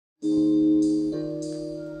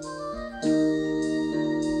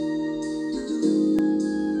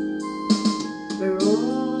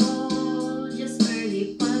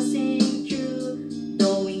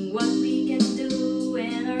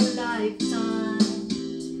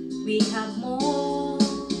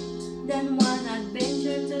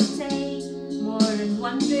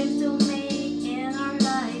dream to make in our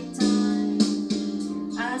lifetime.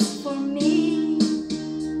 As for me,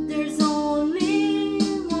 there's only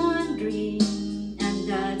one dream, and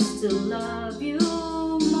that's to love you,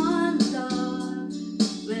 my love,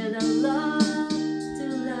 with a love to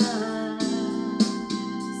last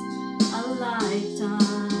a lifetime.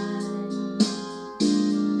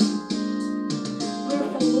 We're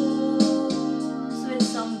fools with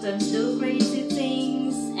sometimes do crazy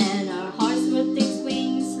things, and our hearts will take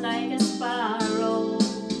wings like a sparrow.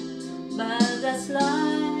 But that's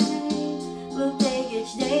life, we'll take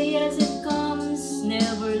each day as it comes,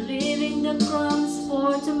 never leaving the crumbs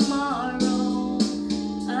for tomorrow.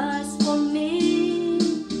 As for me,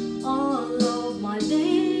 all of my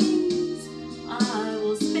days I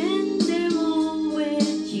will spend them all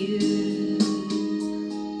with you,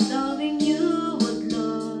 loving you would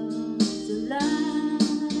love to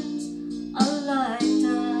last a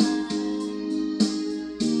lifetime.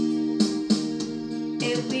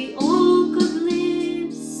 If we all could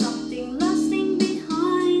leave something lasting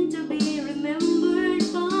behind to be remembered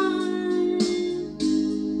by,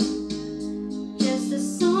 just a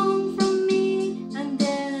song from me, and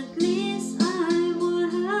then at least I would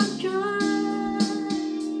have tried.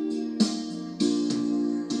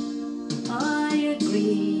 I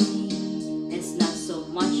agree, it's not so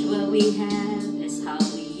much what we have, it's how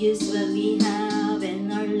we use what we have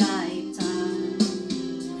in our lifetime.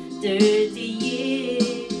 30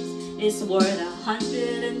 years is worth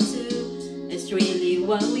 102. It's really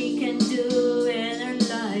what we can do